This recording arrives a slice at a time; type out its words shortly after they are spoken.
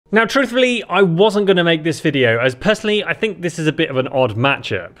Now truthfully, I wasn't going to make this video, as personally I think this is a bit of an odd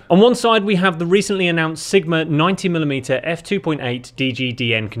matchup. On one side we have the recently announced Sigma 90mm f2.8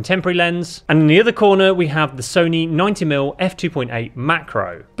 DG/DN contemporary lens, and in the other corner we have the Sony 90mm f2.8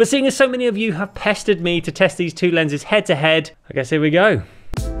 macro. But seeing as so many of you have pestered me to test these two lenses head to head, I guess here we go.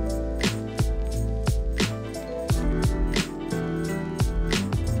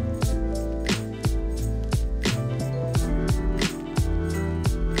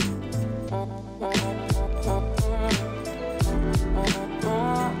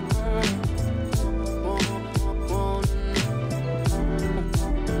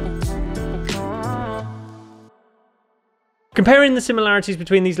 Comparing the similarities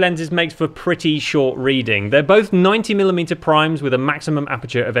between these lenses makes for pretty short reading. They're both 90mm primes with a maximum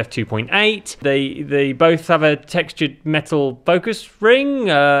aperture of f2.8. They both have a textured metal focus ring.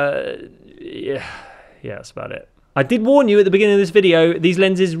 Yeah, that's about it. I did warn you at the beginning of this video, these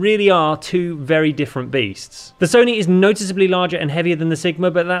lenses really are two very different beasts. The Sony is noticeably larger and heavier than the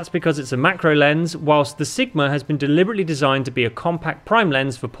Sigma, but that's because it's a macro lens, whilst the Sigma has been deliberately designed to be a compact prime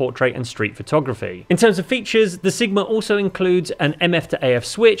lens for portrait and street photography. In terms of features, the Sigma also includes an MF to AF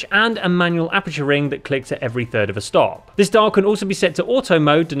switch and a manual aperture ring that clicks at every third of a stop. This dial can also be set to auto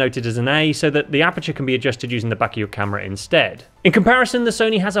mode, denoted as an A, so that the aperture can be adjusted using the back of your camera instead. In comparison, the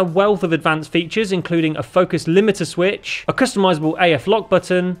Sony has a wealth of advanced features, including a focus limiter switch, a customizable AF lock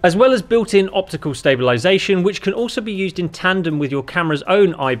button, as well as built-in optical stabilization, which can also be used in tandem with your camera's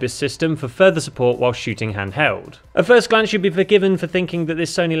own IBIS system for further support while shooting handheld. At first glance, you'd be forgiven for thinking that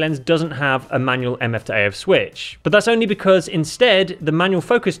this Sony lens doesn't have a manual MF to AF switch, but that's only because instead, the manual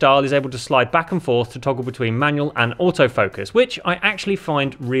focus dial is able to slide back and forth to toggle between manual and autofocus, which I actually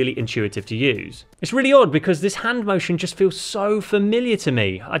find really intuitive to use. It's really odd because this hand motion just feels so familiar to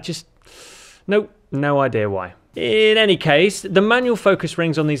me. Nope, no idea why. In any case, the manual focus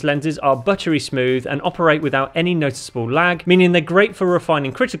rings on these lenses are buttery smooth and operate without any noticeable lag, meaning they're great for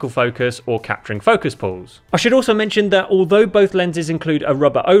refining critical focus or capturing focus pulls. I should also mention that although both lenses include a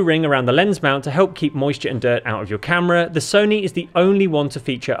rubber O-ring around the lens mount to help keep moisture and dirt out of your camera, the Sony is the only one to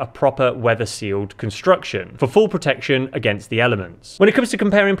feature a proper weather-sealed construction for full protection against the elements. When it comes to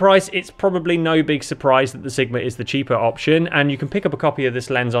comparing price, it's probably no big surprise that the Sigma is the cheaper option, and you can pick up a copy of this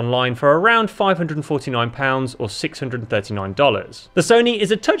lens online for around £549 or $639. The Sony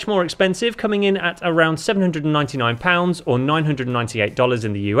is a touch more expensive, coming in at around £799 or $998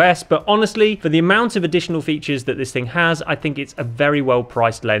 in the US, but honestly, for the amount of additional features that this thing has, I think it's a very well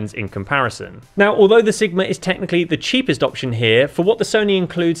priced lens in comparison. Now, although the Sigma is technically the cheapest option here, for what the Sony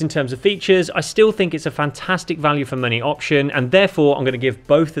includes in terms of features, I still think it's a fantastic value for money option, and therefore I'm going to give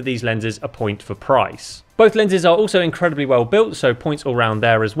both of these lenses a point for price. Both lenses are also incredibly well built, so points all round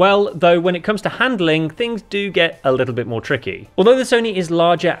there as well, though when it comes to handling, things do get a little bit more tricky. Although the Sony is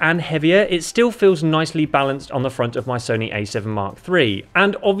larger and heavier, it still feels nicely balanced on the front of my Sony a7 Mark III,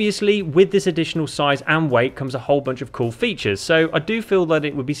 and obviously with this additional size and weight comes a whole bunch of cool features, so I do feel that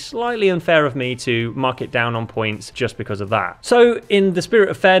it would be slightly unfair of me to mark it down on points just because of that. So in the spirit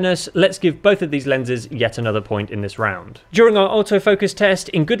of fairness, let's give both of these lenses yet another point in this round. During our autofocus test,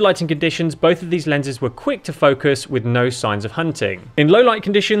 in good lighting conditions, both of these lenses were quick to focus with no signs of hunting. In low light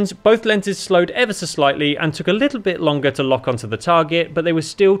conditions, both lenses slowed ever so slightly and took a little bit longer to lock onto the target, but they were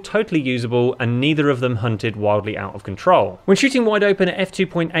still totally usable and neither of them hunted wildly out of control. When shooting wide open at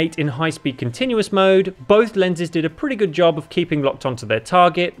f2.8 in high-speed continuous mode, both lenses did a pretty good job of keeping locked onto their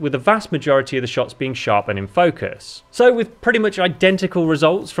target, with the vast majority of the shots being sharp and in focus. So with pretty much identical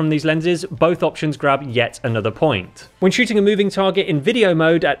results from these lenses, both options grab yet another point. When shooting a moving target in video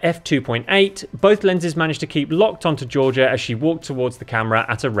mode at f2.8, both lenses managed to keep locked onto Georgia as she walked towards the camera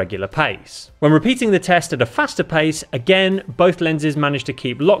at a regular pace. When repeating the test at a faster pace, again, both lenses managed to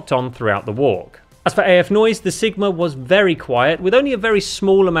keep locked on throughout the walk. As for AF noise, the Sigma was very quiet, with only a very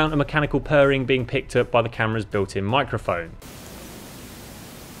small amount of mechanical purring being picked up by the camera's built-in microphone.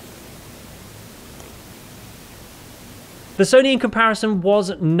 The Sony in comparison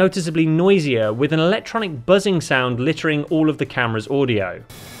was noticeably noisier, with an electronic buzzing sound littering all of the camera's audio.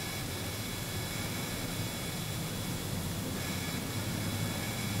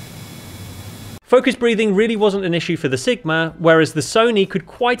 Focus breathing really wasn't an issue for the Sigma, whereas the Sony could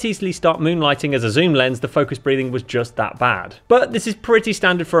quite easily start moonlighting as a zoom lens. The focus breathing was just that bad. But this is pretty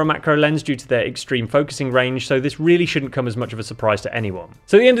standard for a macro lens due to their extreme focusing range, so this really shouldn't come as much of a surprise to anyone.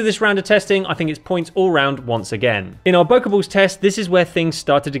 So at the end of this round of testing, I think it's points all round once again. In our Bokeh test, this is where things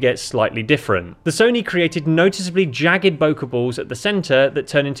started to get slightly different. The Sony created noticeably jagged bokeh balls at the center that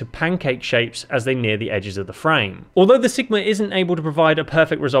turn into pancake shapes as they near the edges of the frame. Although the Sigma isn't able to provide a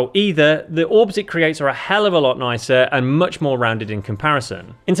perfect result either, the orbs it creates are a hell of a lot nicer and much more rounded in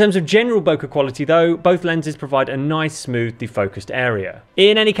comparison. In terms of general bokeh quality though, both lenses provide a nice smooth defocused area.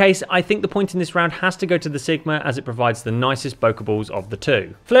 In any case, I think the point in this round has to go to the Sigma as it provides the nicest bokeh balls of the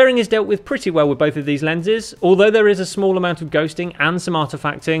two. Flaring is dealt with pretty well with both of these lenses. Although there is a small amount of ghosting and some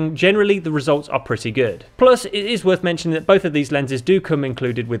artifacting, generally the results are pretty good. Plus, it is worth mentioning that both of these lenses do come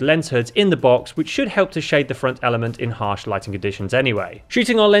included with lens hoods in the box, which should help to shade the front element in harsh lighting conditions anyway.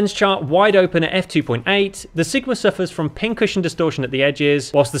 Shooting our lens chart wide open at f2.8, the Sigma suffers from pincushion distortion at the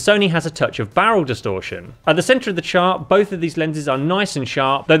edges, whilst the Sony has a touch of barrel distortion. At the centre of the chart, both of these lenses are nice and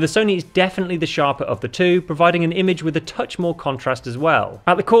sharp, though the Sony is definitely the sharper of the two, providing an image with a touch more contrast as well.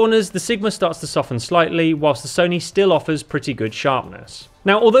 At the corners, the Sigma starts to soften slightly, whilst the Sony still offers pretty good sharpness.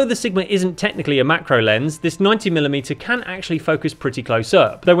 Now, although the Sigma isn't technically a macro lens, this 90mm can actually focus pretty close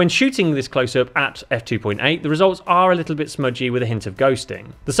up, though when shooting this close up at f2.8, the results are a little bit smudgy with a hint of ghosting.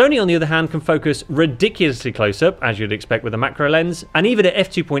 The Sony, on the other hand, can focus ridiculously close up, as you'd expect with a macro lens, and even at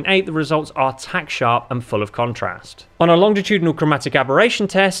f2.8, the results are tack sharp and full of contrast. On a longitudinal chromatic aberration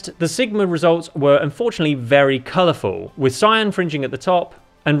test, the Sigma results were unfortunately very colourful, with cyan fringing at the top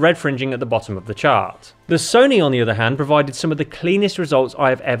and red fringing at the bottom of the chart. The Sony, on the other hand, provided some of the cleanest results I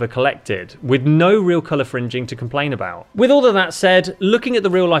have ever collected, with no real colour fringing to complain about. With all of that said, looking at the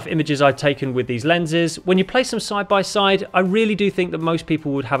real life images I've taken with these lenses, when you place them side by side, I really do think that most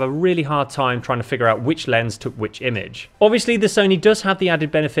people would have a really hard time trying to figure out which lens took which image. Obviously, the Sony does have the added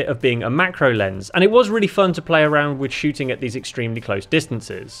benefit of being a macro lens, and it was really fun to play around with shooting at these extremely close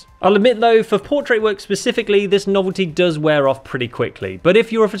distances. I'll admit though, for portrait work specifically, this novelty does wear off pretty quickly, but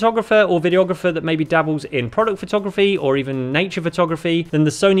if you're a photographer or videographer that maybe dabbles in product photography or even nature photography, then the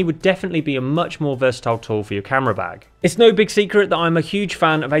Sony would definitely be a much more versatile tool for your camera bag. It's no big secret that I'm a huge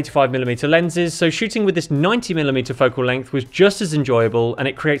fan of 85mm lenses, so shooting with this 90mm focal length was just as enjoyable, and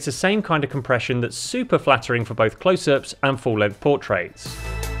it creates the same kind of compression that's super flattering for both close-ups and full-length portraits.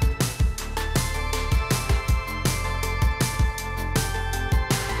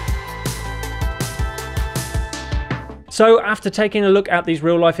 So after taking a look at these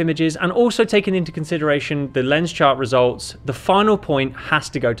real life images and also taking into consideration the lens chart results, the final point has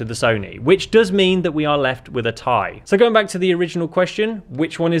to go to the Sony, which does mean that we are left with a tie. So going back to the original question,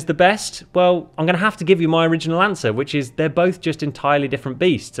 which one is the best? Well, I'm going to have to give you my original answer, which is they're both just entirely different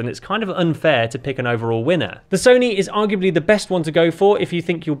beasts, and it's kind of unfair to pick an overall winner. The Sony is arguably the best one to go for if you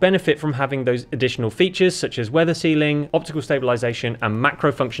think you'll benefit from having those additional features such as weather sealing, optical stabilization and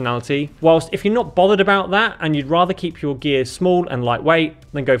macro functionality, whilst if you're not bothered about that and you'd rather keep your gear small and lightweight,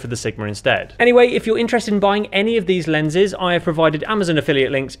 then go for the Sigma instead. Anyway, if you're interested in buying any of these lenses, I have provided Amazon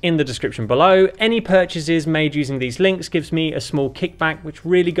affiliate links in the description below. Any purchases made using these links gives me a small kickback, which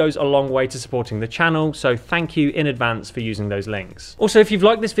really goes a long way to supporting the channel, so thank you in advance for using those links. Also, if you've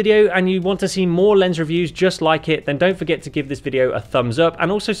liked this video and you want to see more lens reviews just like it, then don't forget to give this video a thumbs up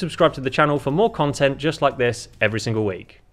and also subscribe to the channel for more content just like this every single week.